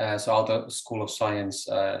 so Aalto School of Science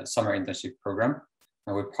summer internship program,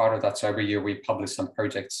 and we're part of that. So every year we publish some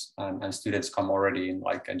projects, and students come already in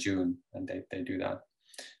like June, and they do that.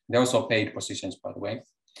 They're also paid positions, by the way.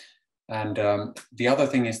 And the other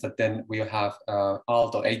thing is that then we have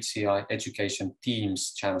Aalto HCI Education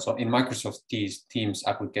Teams channel. So in Microsoft Teams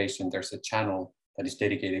application, there's a channel that is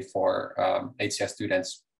dedicated for HCI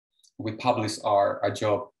students. We publish our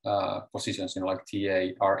job positions, like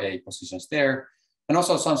TA, RA positions there. And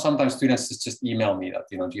also sometimes students just email me that,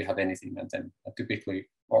 do you have anything? And then typically,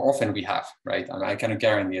 or often we have, right? And I cannot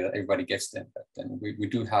guarantee that everybody gets them, but then we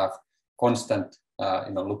do have constant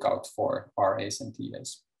lookout for RAs and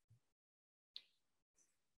TAs.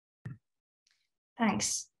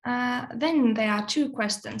 Thanks. Then there are two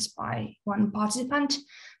questions by one participant.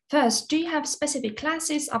 First, do you have specific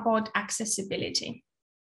classes about accessibility?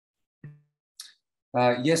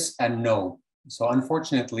 Yes and no. So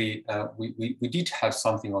unfortunately, we did have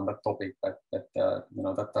something on that topic, but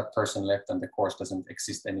that person left and the course doesn't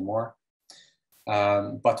exist anymore.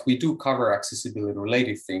 But we do cover accessibility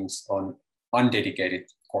related things on undedicated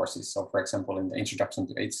courses. So for example, in the introduction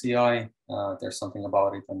to HCI, there's something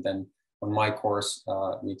about it. And then on my course,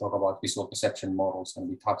 we talk about visual perception models, and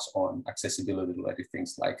we touch on accessibility related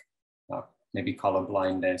things like maybe color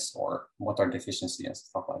blindness or motor deficiency and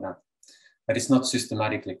stuff like that. But it's not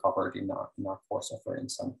systematically covered in our course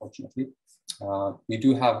offerings, unfortunately. We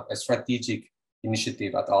do have a strategic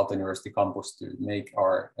initiative at Aalto University campus to make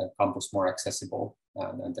our campus more accessible,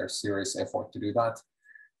 and there's serious effort to do that.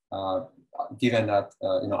 Given that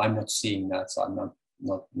I'm not seeing that, so I'm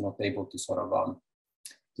not able to sort of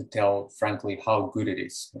to tell frankly how good it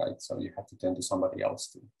is, right? So you have to turn to somebody else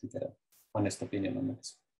to get an honest opinion on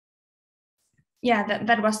this. yeah,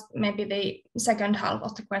 that was maybe the second half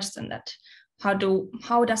of the question, that how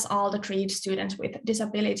does Aalto treat students with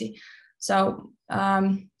disability? So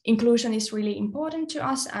inclusion is really important to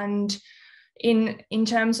us, and in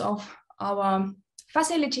terms of our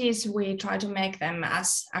facilities, we try to make them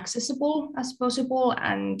as accessible as possible,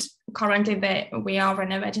 and currently we are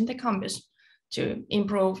renovating the campus to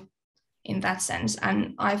improve in that sense.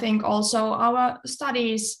 And I think also our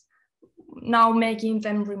studies now, making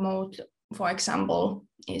them remote, for example,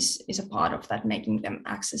 is a part of that, making them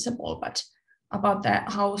accessible. But about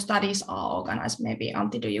how studies are organized, maybe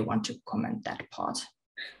Antti, do you want to comment that part?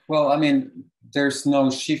 Well, I mean, there's no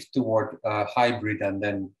shift toward hybrid and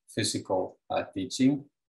then physical teaching,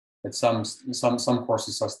 but some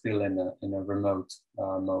courses are still in a remote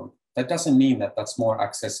mode. That doesn't mean that that's more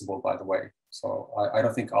accessible, by the way. So I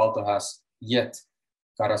don't think Aalto has yet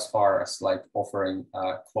got as far as like offering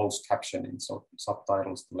closed captioning, so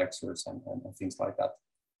subtitles to lectures and things like that.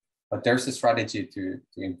 But there's a strategy to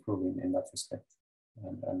improving in that respect.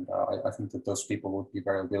 And I think that those people would be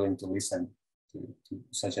very willing to listen to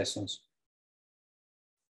suggestions.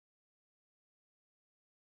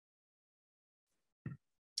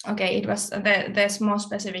 Okay, it was there's more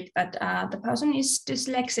specific that the person is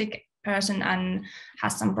dyslexic person and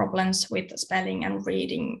has some problems with spelling and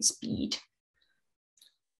reading speed.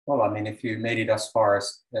 Well, I mean, if you made it as far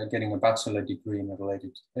as getting a bachelor degree in a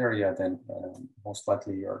related area, then most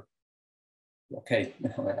likely you're okay.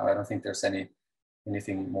 I don't think there's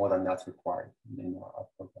anything more than that required in our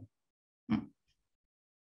program.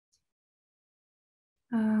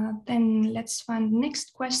 Then let's find the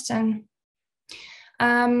next question.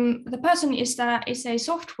 The person is a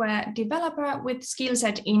software developer with skill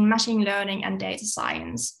set in machine learning and data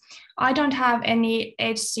science. I don't have any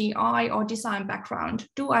HCI or design background.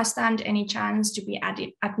 Do I stand any chance to be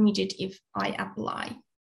admitted if I apply?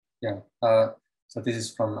 Yeah, so this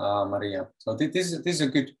is from Maria. So this is a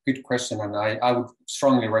good question, and I would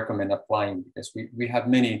strongly recommend applying, because we have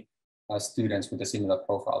many students with a similar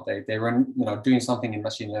profile. They were doing something in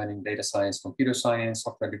machine learning, data science, computer science,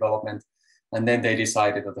 software development, and then they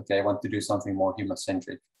decided that, okay, I want to do something more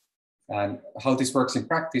human-centric. And how this works in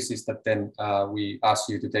practice is that then we ask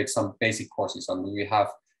you to take some basic courses. I mean, we have,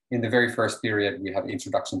 in the very first period, we have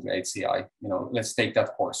Introduction to HCI. Let's take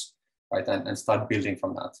that course, right, and start building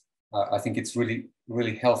from that. I think it's really,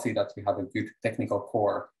 really healthy that you have a good technical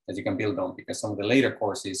core that you can build on, because some of the later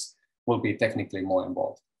courses will be technically more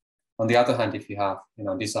involved. On the other hand, if you have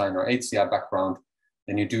design or HCI background,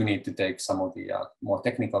 then you do need to take some of the more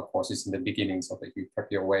technical courses in the beginning, so that you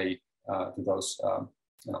prep your way to those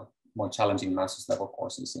more challenging master's level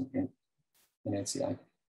courses in HCI.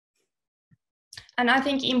 And I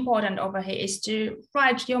think important over here is to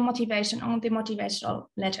write your motivation on the motivational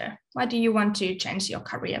letter. Why do you want to change your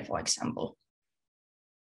career, for example?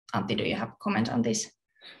 Antti, do you have a comment on this?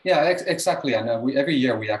 Yeah, exactly. And every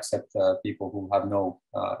year we accept people who have no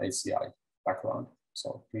HCI background.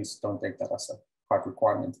 So please don't take that as a hard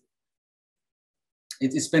requirement.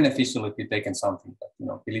 It's beneficial if you've taken something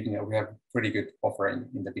that, believe me, we have pretty good offering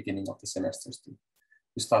in the beginning of the semesters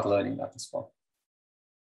to start learning that as well.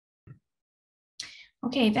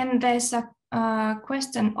 Okay, then there's a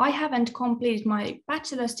question. I haven't completed my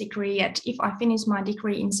bachelor's degree yet. If I finish my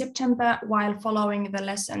degree in September while following the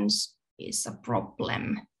lessons, is a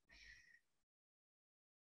problem?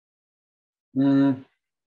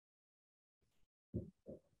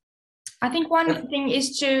 I think one thing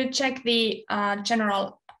is to check the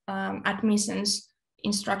general admissions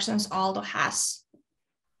instructions Aalto has.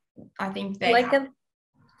 I think they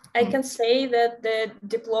I can say that the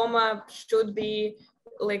diploma should be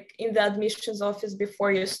like in the admissions office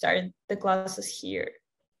before you start the classes here.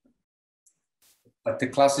 But the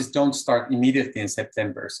classes don't start immediately in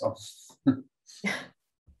September, so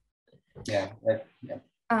yeah.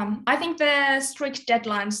 I think the strict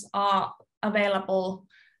deadlines are available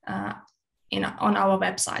on our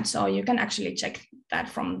website, so you can actually check that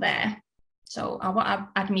from there. So our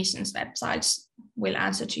admissions websites will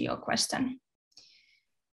answer to your question.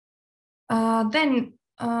 Then,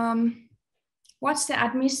 what's the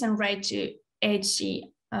admission rate to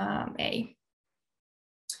HCA?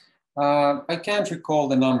 I can't recall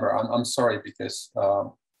the number. I'm sorry, because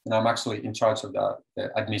I'm actually in charge of the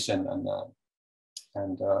admission,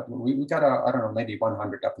 and we got I don't know, maybe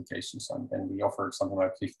 100 applications, and then we offered something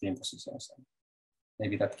like 15 positions. And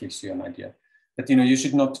maybe that gives you an idea. But you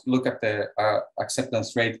should not look at the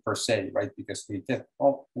acceptance rate per se, right? Because we get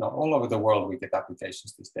all over the world we get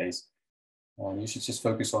applications these days. You should just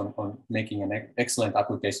focus on making an excellent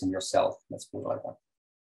application yourself. Let's put it like that.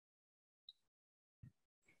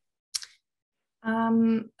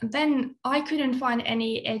 Then I couldn't find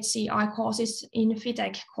any HCI courses in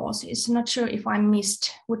FITEC courses. Not sure if I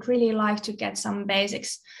missed. Would really like to get some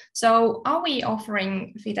basics. So are we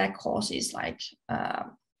offering FITEC courses like?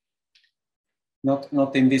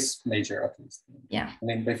 Not in this major, at least. Yeah. I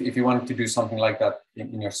mean, if you want to do something like that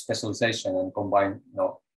in your specialization and combine,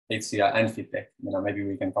 HCI and FITEC, maybe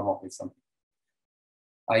we can come up with something.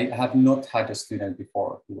 I have not had a student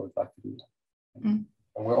before who would like to do that. Mm.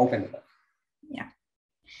 We're open to that. Yeah.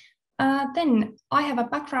 Then I have a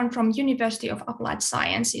background from University of Applied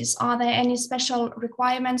Sciences. Are there any special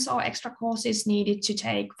requirements or extra courses needed to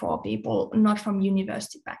take for people not from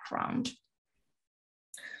university background?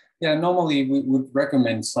 Yeah, normally we would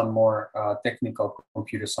recommend some more technical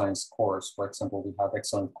computer science course. For example, we have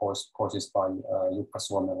excellent courses by Jukka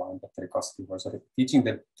Suomela and Petteri Kasti, who are teaching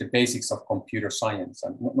the basics of computer science,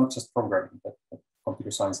 and not just programming, but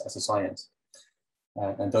computer science as a science.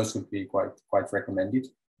 And those would be quite recommended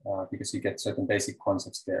because you get certain basic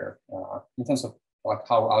concepts there in terms of like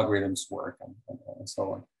how algorithms work and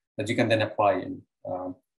so on that you can then apply in.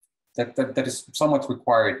 That is somewhat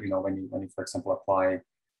required, when you for example apply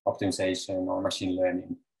optimization or machine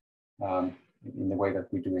learning in the way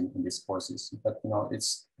that we do in these courses. But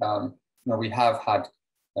it's we have had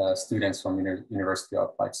students from University of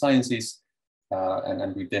Applied Sciences,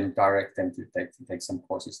 and we then direct them to take some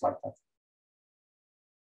courses like that.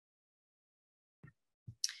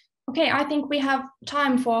 Okay, I think we have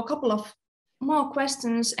time for a couple of more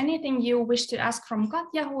questions. Anything you wish to ask from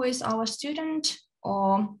Katja, who is our student,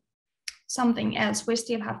 or something else? We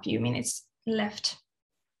still have a few minutes left.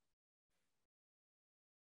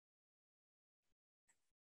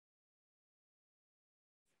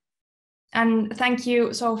 And thank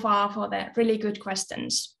you so far for the really good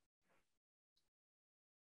questions.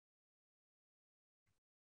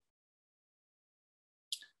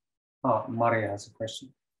 Maria has a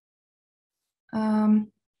question.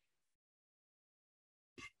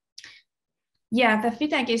 Yeah, the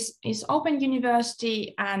FITEC is open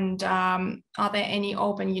university, and are there any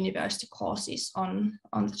open university courses on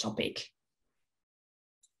the topic?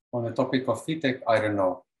 On the topic of FITEC, I don't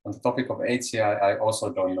know. On the topic of HCI, I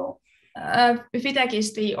also don't know. FITEC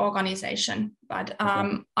is the organization, but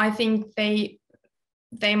I think they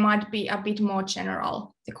might be a bit more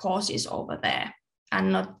general, the courses over there,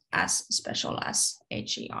 and not as special as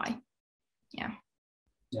HCI. Yeah.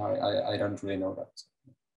 Yeah, I don't really know that.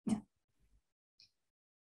 Yeah.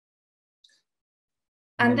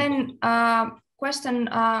 And then question,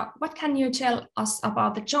 what can you tell us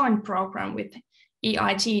about the joint program with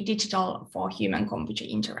EIT Digital for Human-Computer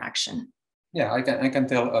Interaction? Yeah, I can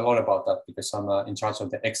tell a lot about that because I'm in charge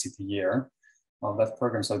of the exit year of that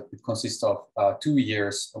program. So it consists of 2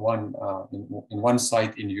 years, one in one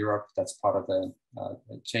site in Europe that's part of the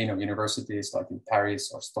chain of universities like in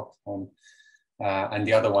Paris or Stockholm, and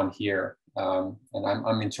the other one here. And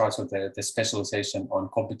I'm in charge of the specialization on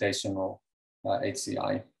computational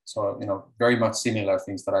HCI. So, very much similar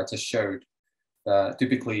things that I just showed.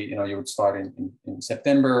 Typically, you would start in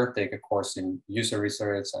September, take a course in user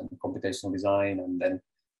research and computational design, and then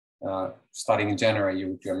starting in January, you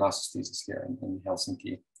would do a master's thesis here in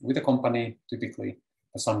Helsinki with a company, typically,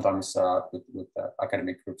 sometimes with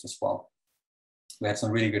academic groups as well. We had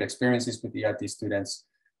some really good experiences with the EIT students.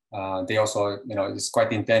 They also, it's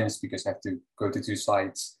quite intense because you have to go to 2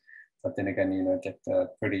 sites, but then again, get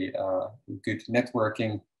pretty good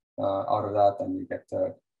networking out of that, and you get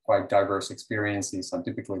quite diverse experiences, and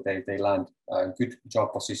typically they land good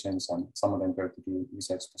job positions, and some of them go to do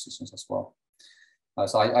research positions as well.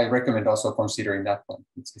 So I recommend also considering that one.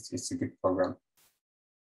 It's a good program.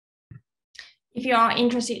 If you are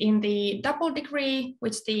interested in the double degree,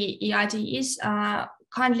 which the EIT is,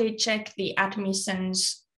 kindly check the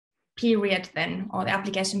admissions period then, or the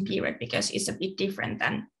application period, because it's a bit different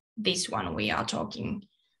than this one we are talking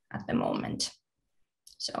at the moment.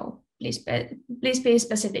 So please be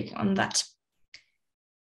specific on that.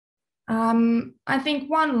 I think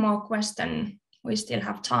one more question, we still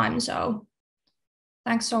have time, so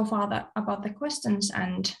thanks so far about the questions,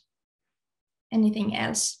 and anything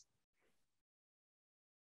else?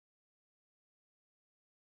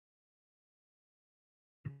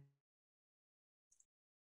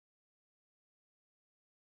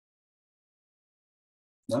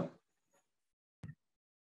 No?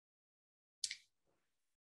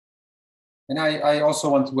 And I also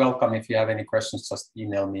want to welcome, if you have any questions, just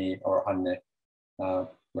email me or Hanne.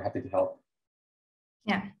 We're happy to help.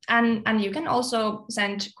 Yeah, and you can also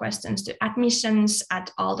send questions to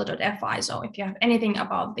admissions@aalto.fi. So if you have anything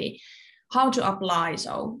about how to apply,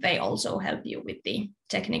 so they also help you with the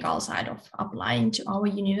technical side of applying to our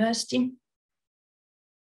university.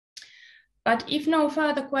 But if no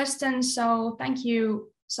further questions, so thank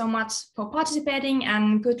you so much for participating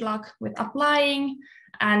and good luck with applying.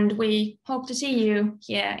 And we hope to see you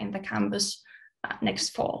here in the campus next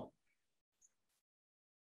fall.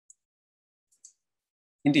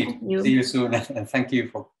 Indeed. See you soon, and thank you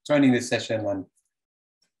for joining this session, and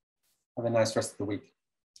have a nice rest of the week.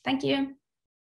 Thank you.